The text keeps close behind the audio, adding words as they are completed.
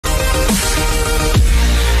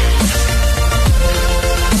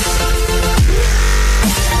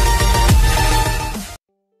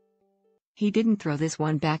He didn't throw this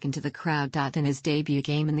one back into the crowd. In his debut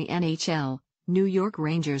game in the NHL, New York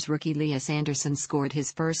Rangers rookie Lias Andersson scored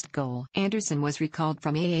his first goal. Andersson was recalled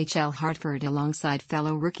from AHL Hartford alongside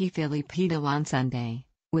fellow rookie Filip Chytil on Sunday,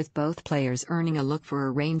 with both players earning a look for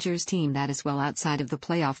a Rangers team that is well outside of the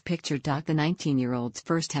playoff picture. The 19-year-old's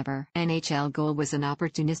first ever NHL goal was an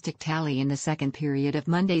opportunistic tally in the second period of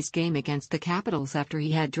Monday's game against the Capitals after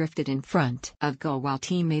he had drifted in front of goal while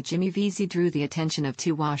teammate Jimmy Vesey drew the attention of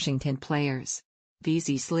two Washington players.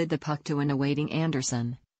 Vesey slid the puck to an awaiting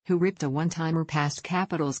Andersson, who ripped a one-timer past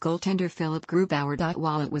Capitals goaltender Philip Grubauer.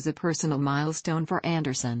 While it was a personal milestone for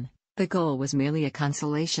Andersson, the goal was merely a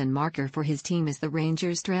consolation marker for his team as the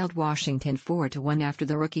Rangers trailed Washington 4-1 after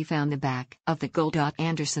the rookie found the back of the goal.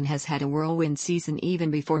 Andersson has had a whirlwind season even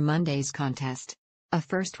before Monday's contest. A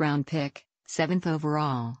first-round pick, 7th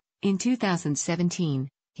overall, in 2017,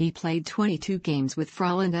 he played 22 games with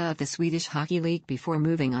Frölunda of the Swedish Hockey League before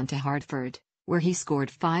moving on to Hartford, where he scored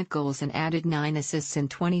 5 goals and added 9 assists in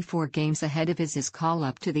 24 games ahead of his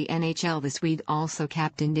call-up to the NHL. The Swede also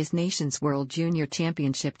captained his nation's World Junior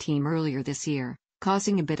Championship team earlier this year,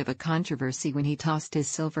 causing a bit of a controversy when he tossed his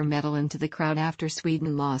silver medal into the crowd after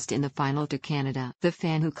Sweden lost in the final to Canada. The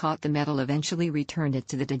fan who caught the medal eventually returned it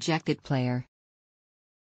to the dejected player,